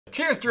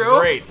Cheers, Drew.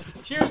 Great.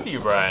 Cheers to you,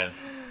 Brian.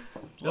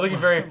 You're looking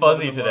very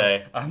fuzzy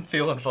today. I'm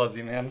feeling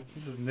fuzzy, man.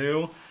 This is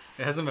new.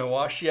 It hasn't been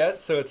washed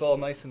yet, so it's all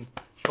nice and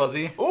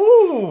fuzzy.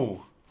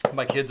 Ooh.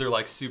 My kids are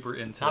like super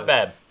into Not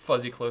bad.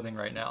 fuzzy clothing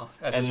right now.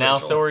 And now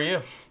Rachel. so are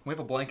you. We have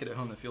a blanket at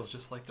home that feels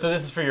just like this. So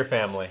this is for your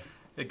family.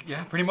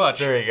 Yeah, pretty much.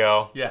 There you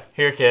go. Yeah.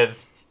 Here,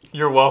 kids.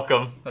 You're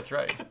welcome. That's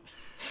right.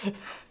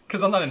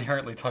 Because I'm not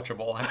inherently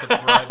touchable. I have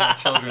to bribe my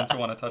children to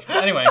want to touch me.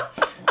 Anyway.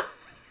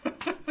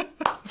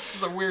 This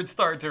is a weird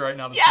start to right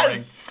now this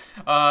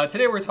morning.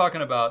 Today we're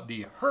talking about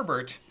the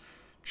Herbert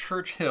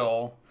Church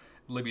Hill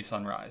Libby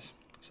Sunrise.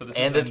 So this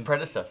and is its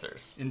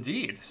predecessors.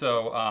 Indeed.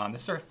 So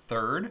this is our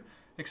third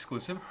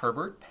exclusive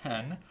Herbert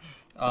pen.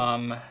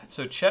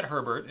 So Chet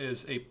Herbert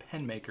is a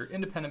pen maker,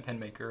 independent pen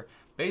maker,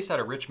 based out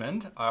of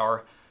Richmond,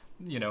 our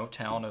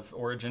town of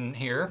origin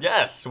here.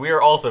 Yes, we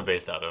are also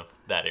based out of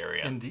that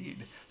area.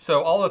 Indeed.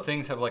 So all the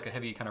things have like a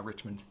heavy kind of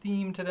Richmond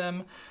theme to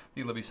them.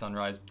 The Libby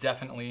Sunrise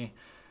definitely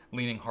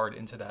leaning hard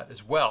into that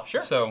as well.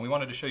 Sure. So we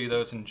wanted to show you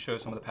those and show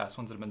some of the past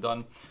ones that have been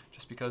done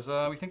just because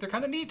we think they're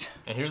kind of neat.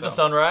 And here's the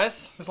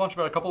Sunrise. It was launched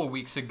about a couple of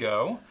weeks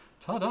ago.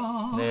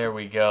 Ta-da! There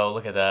we go.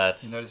 Look at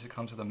that. You notice it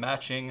comes with a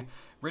matching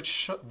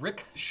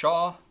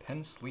rickshaw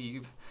pen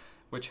sleeve,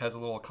 which has a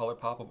little color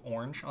pop of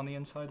orange on the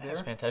inside there. That's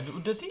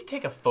fantastic. Does he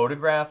take a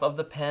photograph of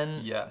the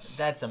pen? Yes.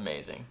 That's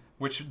amazing.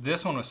 Which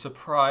this one was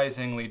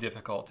surprisingly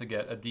difficult to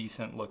get a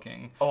decent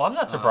looking. Oh, I'm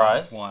not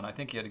surprised. One. I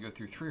think you had to go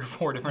through 3 or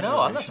 4 different. No,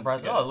 I'm not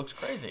surprised at all. It looks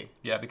crazy.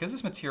 Yeah, because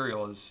this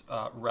material is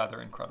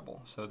rather incredible.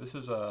 So this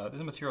is a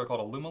material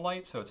called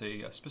Alumilite. So it's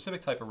a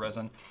specific type of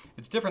resin.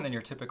 It's different than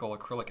your typical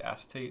acrylic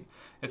acetate.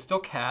 It's still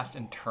cast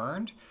and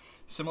turned,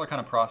 similar kind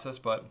of process,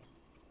 but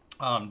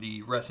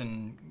the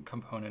resin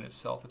component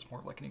itself, it's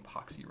more like an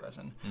epoxy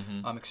resin.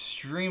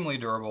 Extremely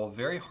durable,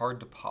 very hard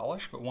to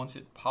polish, but once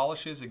it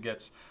polishes, it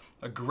gets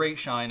a great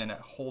shine and it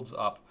holds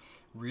up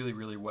really,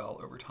 really well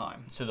over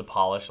time. So the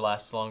polish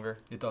lasts longer?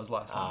 It does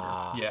last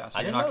longer. Yeah, so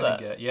I you're didn't not know going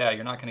to that.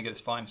 you're not going to get as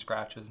fine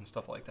scratches and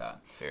stuff like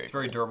that. It's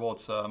very durable.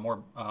 It's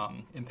more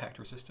impact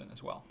resistant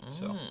as well.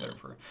 So better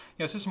for,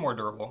 it's just a more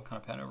durable kind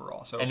of pen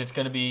overall. So and it's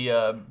going to be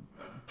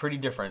pretty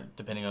different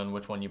depending on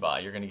which one you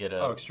buy. You're going to get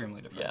a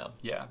extremely different.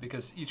 Yeah,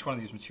 because each one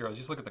of these materials,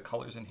 just look at the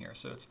colors in here.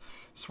 So it's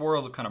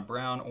swirls of kind of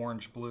brown,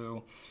 orange,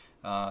 blue.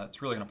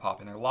 It's really going to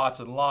pop in there.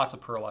 Lots and lots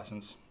of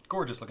pearlescence.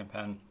 Gorgeous looking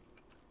pen.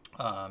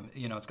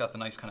 It's got the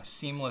nice kind of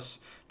seamless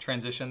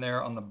transition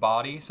there on the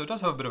body. So it does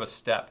have a bit of a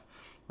step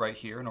right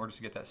here in order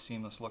to get that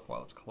seamless look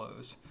while it's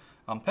closed.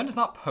 Pen does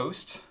not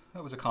post.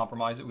 That was a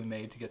compromise that we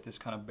made to get this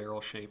kind of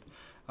barrel shape.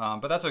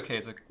 But that's okay.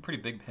 It's a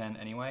pretty big pen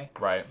anyway.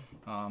 Right.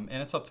 And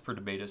it's up for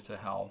debate as to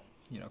how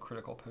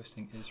critical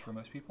posting is for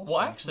most people. Well,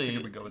 so actually,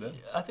 we go with it.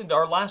 I think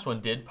our last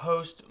one did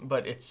post,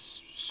 but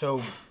it's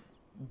so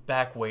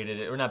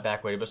back-weighted, or not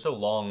back-weighted, but so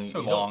long.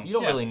 You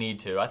don't really need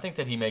to. I think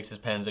that he makes his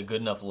pens a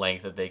good enough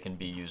length that they can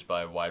be used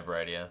by a wide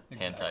variety of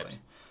hand types.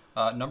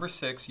 Number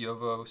 6,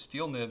 Jovo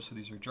steel nibs. So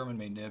these are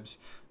German-made nibs,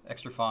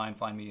 extra fine,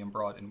 fine, medium,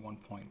 broad, in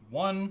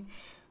 1.1.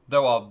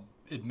 Though I'll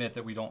admit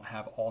that we don't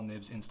have all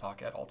nibs in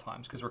stock at all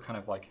times because we're kind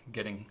of like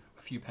getting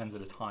a few pens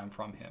at a time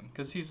from him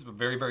because he's a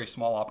very, very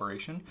small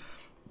operation.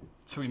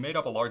 So he made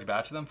up a large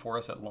batch of them for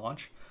us at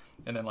launch.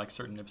 And then like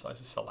certain nib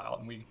sizes sell out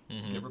and we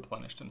get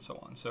replenished and so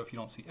on. So if you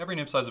don't see every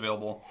nib size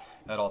available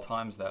at all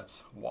times,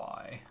 that's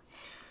why.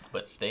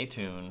 But stay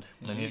tuned.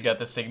 And he's got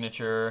the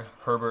signature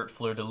Herbert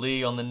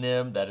Fleur-de-Lis on the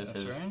nib. That's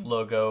his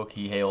logo.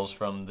 He hails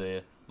from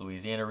the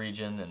Louisiana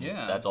region, and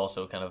that's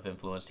also kind of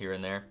influenced here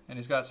and there. And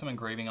he's got some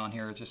engraving on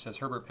here. It just says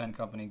Herbert Pen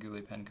Company,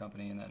 Goulet Pen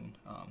Company, and then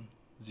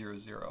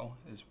 00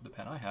 is the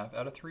pen I have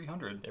out of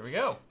 300. There we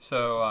go.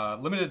 So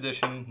limited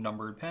edition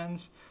numbered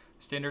pens.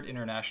 Standard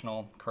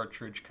international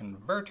cartridge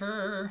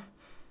converter,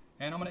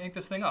 and I'm going to ink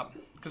this thing up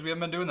because we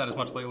haven't been doing that as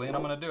much lately, and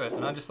I'm going to do it.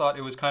 And I just thought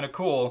it was kind of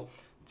cool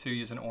to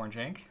use an orange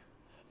ink.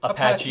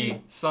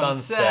 Apache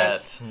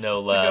Sunset, no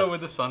less. To go with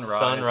the sunrise.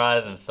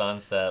 Sunrise and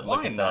sunset. Why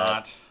Look at not?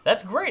 that.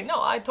 That's great.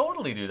 No, I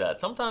totally do that.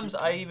 Sometimes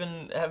I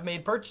even have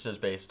made purchases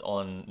based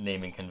on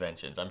naming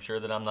conventions. I'm sure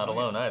that I'm not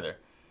alone either.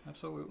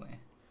 Absolutely.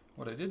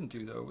 What I didn't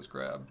do, though, was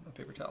grab a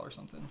paper towel or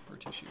something for a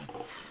tissue.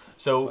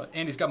 So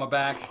Andy's got my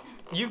back.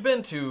 You've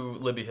been to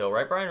Libby Hill,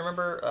 right, Brian?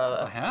 Remember?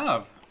 I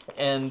have.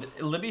 And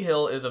Libby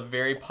Hill is a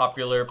very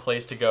popular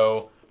place to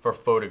go for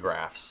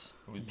photographs.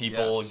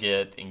 People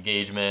get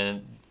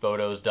engagement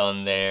photos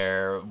done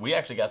there. We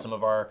actually got some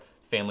of our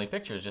family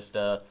pictures, just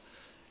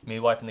me,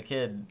 wife, and the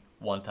kid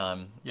one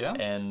time. Yeah?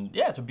 And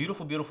yeah, it's a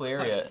beautiful, beautiful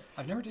area.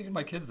 I've never taken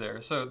my kids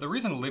there. So the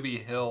reason Libby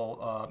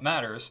Hill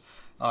matters,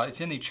 it's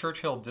in the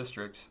Church Hill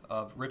district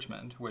of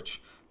Richmond,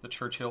 which the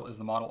Church Hill is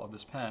the model of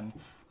this pen.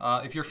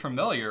 If you're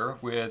familiar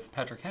with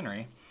Patrick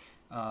Henry,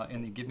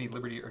 in the Give Me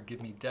Liberty or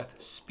Give Me Death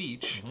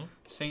speech,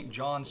 St.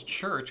 John's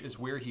Church is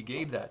where he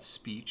gave that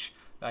speech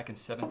back in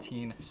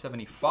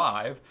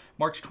 1775,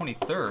 March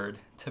 23rd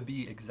to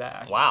be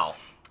exact. Wow.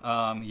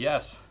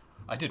 Yes,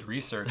 I did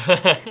research.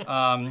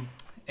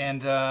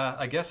 And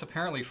I guess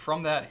apparently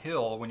from that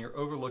hill, when you're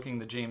overlooking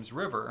the James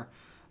River,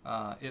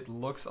 it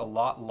looks a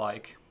lot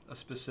like a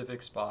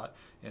specific spot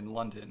in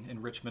London,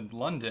 in Richmond,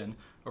 London,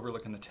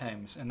 overlooking the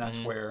Thames, and that's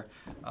where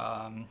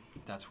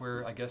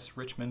I guess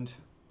Richmond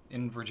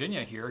in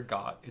Virginia here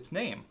got its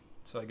name.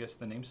 So I guess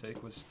the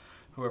namesake was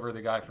whoever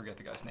the guy, I forget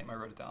the guy's name. I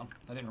wrote it down.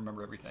 I didn't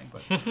remember everything,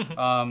 but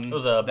it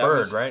was a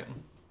bird, right?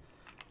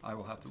 I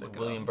will have to look it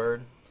up. William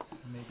Byrd.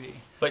 Maybe.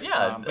 But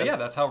yeah. Yeah,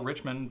 that's how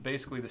Richmond,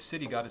 basically the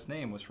city got its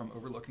name, was from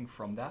overlooking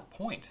from that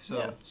point.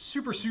 So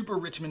super, super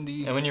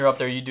Richmond-y. And when you're up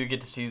there, you do get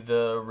to see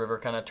the river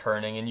kind of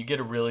turning, and you get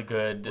a really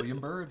good... William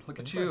Byrd, look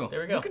at you. There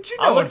we go. Look at you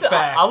knowing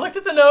facts. I looked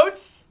at the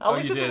notes. Oh,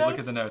 you did look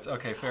at the notes.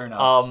 Okay, fair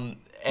enough.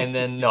 And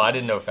then, no, I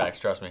didn't know facts,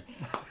 trust me.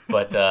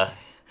 But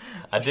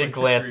I did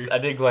glance.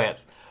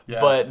 Yeah.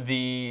 But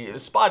the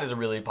spot is a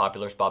really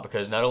popular spot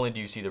because not only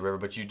do you see the river,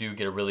 but you do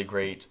get a really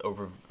great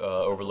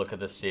overlook of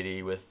the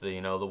city with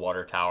the the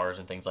water towers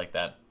and things like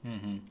that.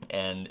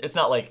 And it's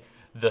not like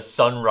the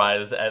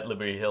sunrise at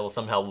Liberty Hill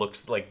somehow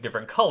looks like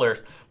different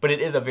colors, but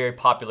it is a very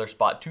popular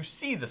spot to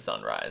see the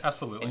sunrise.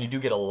 Absolutely. And you do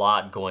get a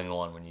lot going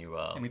on when you...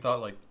 And we thought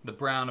like the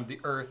brown of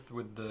the earth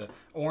with the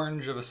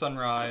orange of a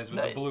sunrise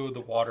with the blue of the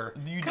water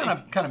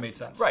kind of made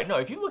sense. Right. No,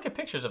 if you look at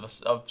pictures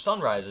of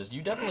sunrises,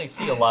 you definitely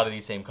see a lot of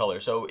these same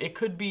colors. So it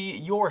could be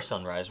your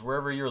sunrise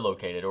wherever you're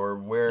located or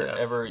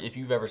wherever, if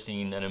you've ever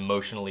seen an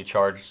emotionally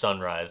charged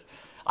sunrise.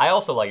 I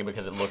also like it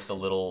because it looks a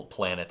little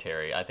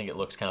planetary. I think it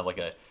looks kind of like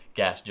a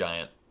gas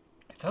giant.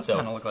 It does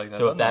kind of look like that.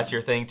 So if that's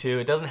your thing too,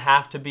 it doesn't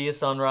have to be a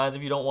sunrise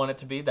if you don't want it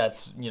to be.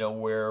 That's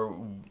where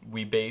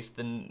we based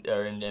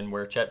and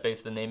where Chet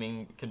based the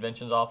naming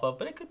conventions off of.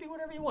 But it could be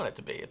whatever you want it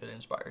to be if it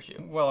inspires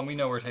you. Well, and we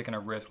know we're taking a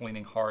risk,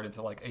 leaning hard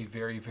into like a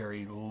very,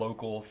 very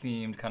local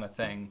themed kind of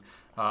thing.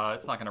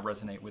 It's not going to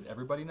resonate with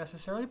everybody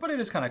necessarily, but it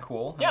is kind of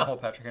cool. Yeah. The whole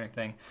Patrick Henry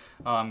thing.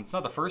 It's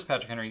not the first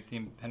Patrick Henry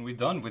themed pen we've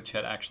done with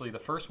Chet. Actually, the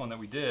first one that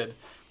we did,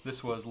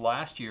 this was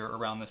last year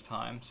around this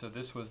time. So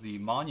this was the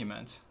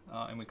monument,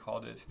 and we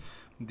called it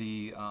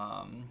the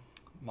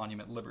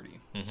Monument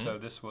Liberty. So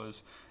this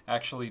was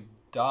actually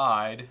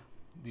dyed,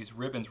 these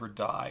ribbons were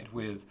dyed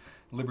with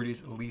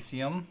Liberty's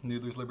Elysium,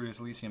 Noodler's Liberty's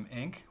Elysium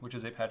ink, which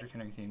is a Patrick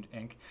Henry themed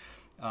ink,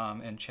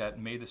 and Chet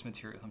made this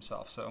material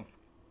himself. So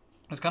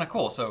it's kind of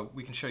cool. So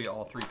we can show you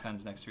all three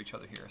pens next to each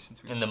other here.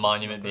 And the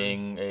monument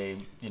being a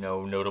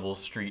notable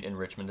street in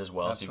Richmond as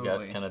well. Absolutely. So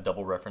you've got kind of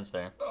double reference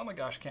there. Oh my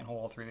gosh, I can't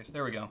hold all three of these.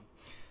 There we go.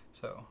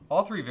 So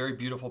all three very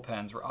beautiful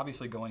pens. We're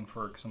obviously going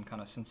for some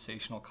kind of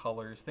sensational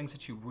colors, things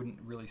that you wouldn't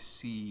really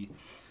see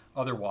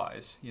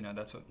otherwise.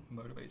 That's what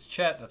motivates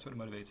Chet. That's what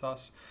motivates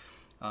us.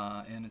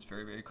 And it's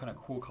very, very kind of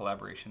cool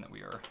collaboration that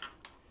we are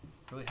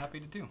really happy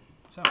to do.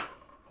 So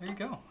there you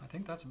go. I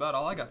think that's about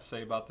all I got to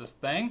say about this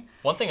thing.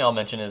 One thing I'll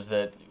mention is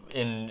that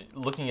in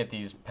looking at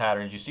these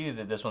patterns, you see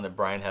that this one that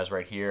Brian has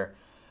right here,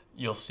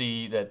 you'll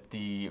see that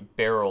the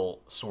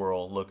barrel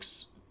swirl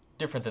looks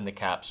different than the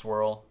cap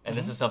swirl, and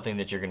this is something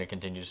that you're going to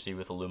continue to see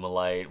with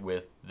Illumilite,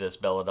 with this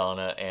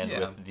Belladonna, and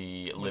with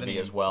the Libby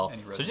as well.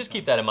 So just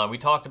keep that in mind. We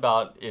talked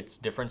about its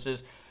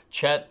differences.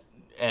 Chet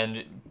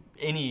and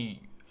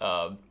any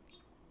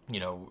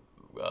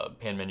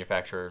pen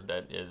manufacturer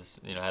that is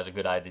has a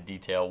good eye to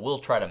detail will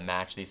try to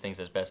match these things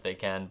as best they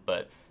can,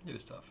 but it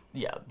is tough.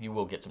 Yeah, you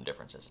will get some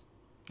differences.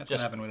 That's going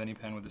to happen with any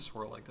pen with a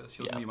swirl like this.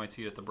 You might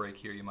see it at the break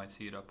here. You might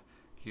see it up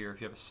here.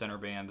 If you have a center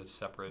band that's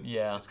separate,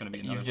 it's going to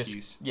be another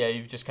piece. Yeah,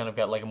 you've just kind of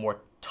got like a more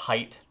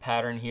tight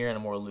pattern here and a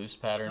more loose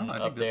pattern I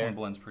think this one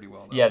blends pretty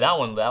well, though. Yeah, that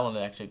one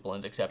actually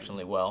blends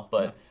exceptionally well,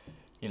 but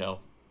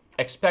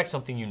expect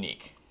something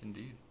unique.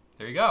 Indeed.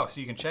 There you go.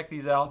 So you can check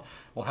these out.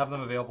 We'll have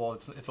them available.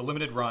 It's a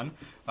limited run.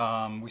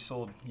 We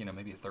sold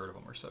maybe a third of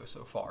them or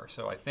so far.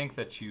 So I think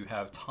that you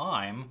have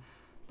time,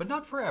 but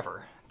not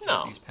forever, to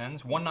get these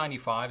pens.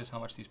 $195 is how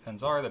much these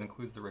pens are. That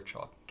includes the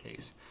rickshaw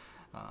case.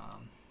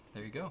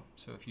 There you go.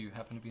 So if you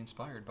happen to be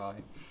inspired by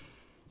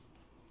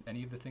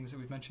any of the things that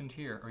we've mentioned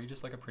here, or you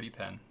just like a pretty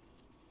pen,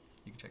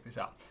 you can check these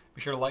out.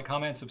 Be sure to like,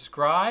 comment, and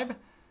subscribe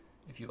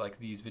if you like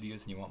these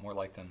videos and you want more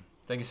like them.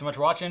 Thank you so much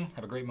for watching.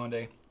 Have a great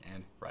Monday,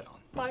 and ride on.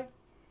 Bye.